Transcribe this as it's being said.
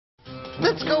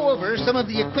Let's go over some of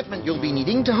the equipment you'll be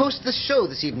needing to host the show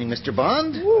this evening, Mr.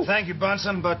 Bond. Thank you,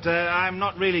 Bunsen, but I'm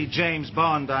not really James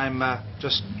Bond. I'm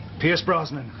just Pierce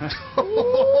Brosnan.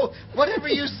 Whatever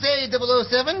you say,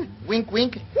 007. Wink,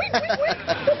 wink.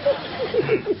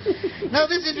 Now,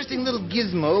 this interesting little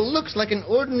gizmo looks like an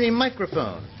ordinary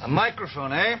microphone. A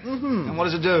microphone, eh? Mm-hmm. And what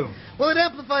does it do? Well, it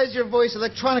amplifies your voice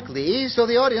electronically so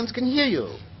the audience can hear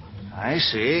you. I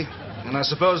see. And I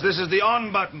suppose this is the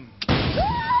on button.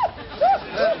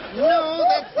 No,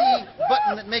 that's the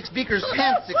button that makes Beaker's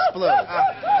pants explode.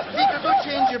 Beaker, go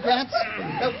change your pants.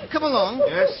 Come along.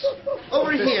 Yes?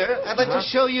 Over here, I'd like to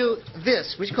show you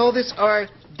this. We call this our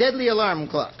deadly alarm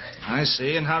clock. I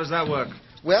see. And how does that work?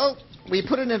 Well, we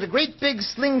put it in a great big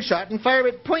slingshot and fire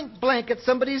it point blank at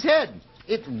somebody's head.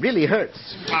 It really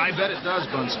hurts. I bet it does,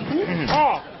 Bunsen.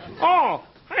 Oh,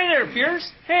 hi there,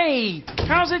 Pierce. Hey,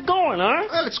 how's it going, huh?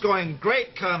 Well, it's going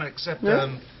great, Colonel, except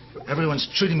everyone's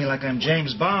treating me like I'm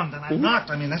James Bond, and I'm not.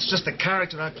 I mean, that's just the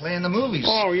character I play in the movies.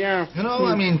 Oh, yeah. You know,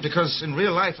 I mean, because in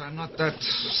real life, I'm not that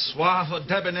suave or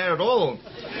debonair at all.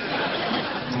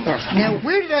 Now,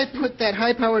 where did I put that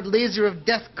high-powered laser of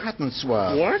death cotton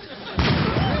swab? What?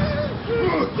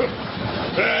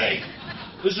 Hey,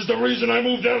 this is the reason I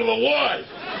moved out of the Y.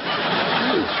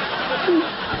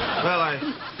 Well, I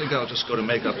think I'll just go to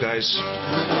makeup, guys.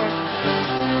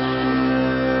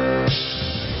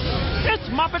 It's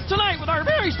Muppets Tonight with our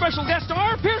very special guest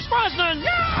star, Pierce Brosnan.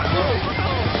 Yeah!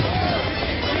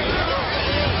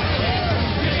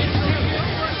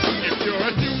 If you're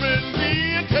a human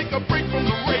being, take a break from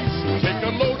the race. Take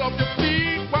a load off your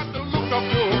feet, wipe the look off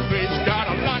your face. Got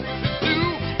a lot to do,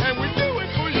 and we do it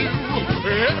for you.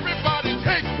 Everybody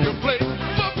take your place.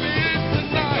 Muppets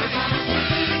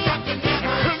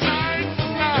Tonight.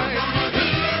 Tonight.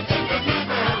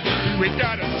 We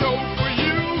got a show for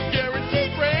you,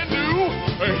 guaranteed brand new.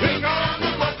 Here comes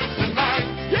the Muppets Tonight.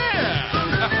 Yeah!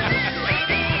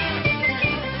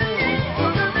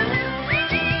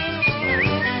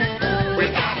 We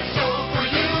got a show for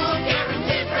you,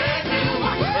 guaranteed brand new.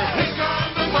 Here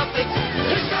comes the Muppets.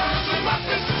 Here comes the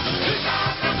Muppets. Here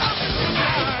comes the Muppets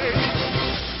Tonight.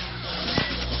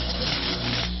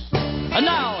 And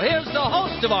now, here's the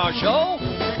host of our show,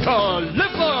 Clifford.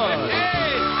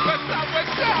 Hey, what's up,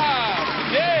 what's up?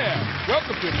 Yeah,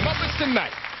 welcome to Muppets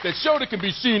Tonight, the show that can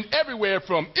be seen everywhere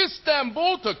from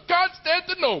Istanbul to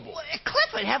Constantinople.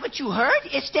 Clifford, haven't you heard?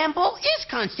 Istanbul is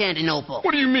Constantinople.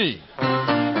 What do you mean?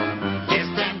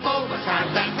 Istanbul was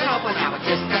Constantinople, now it's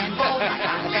Istanbul. Not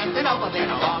Constantinople, been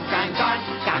a long time gone.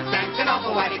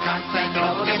 Constantinople, why did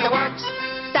Constantinople get the works?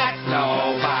 That's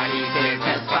nobody's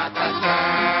business but the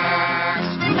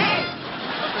Turks. Hey!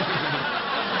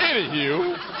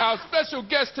 Anywho, our special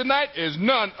guest tonight is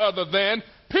none other than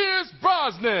Pierce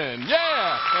Brosnan.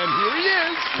 Yeah, and here he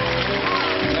is.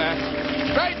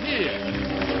 Right here.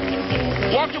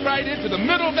 Walking right into the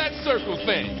middle of that circle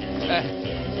thing.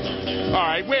 All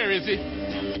right, where is he?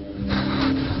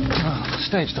 Oh,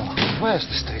 stage door. Where's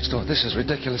the stage door? This is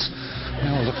ridiculous. They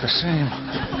all look the same.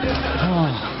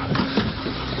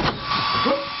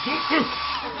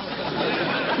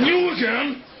 You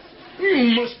again?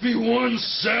 You must be one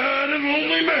sad and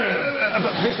lonely man.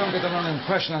 But please don't get the wrong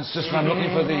impression. It's just I'm looking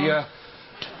for the...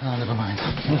 Oh, never mind.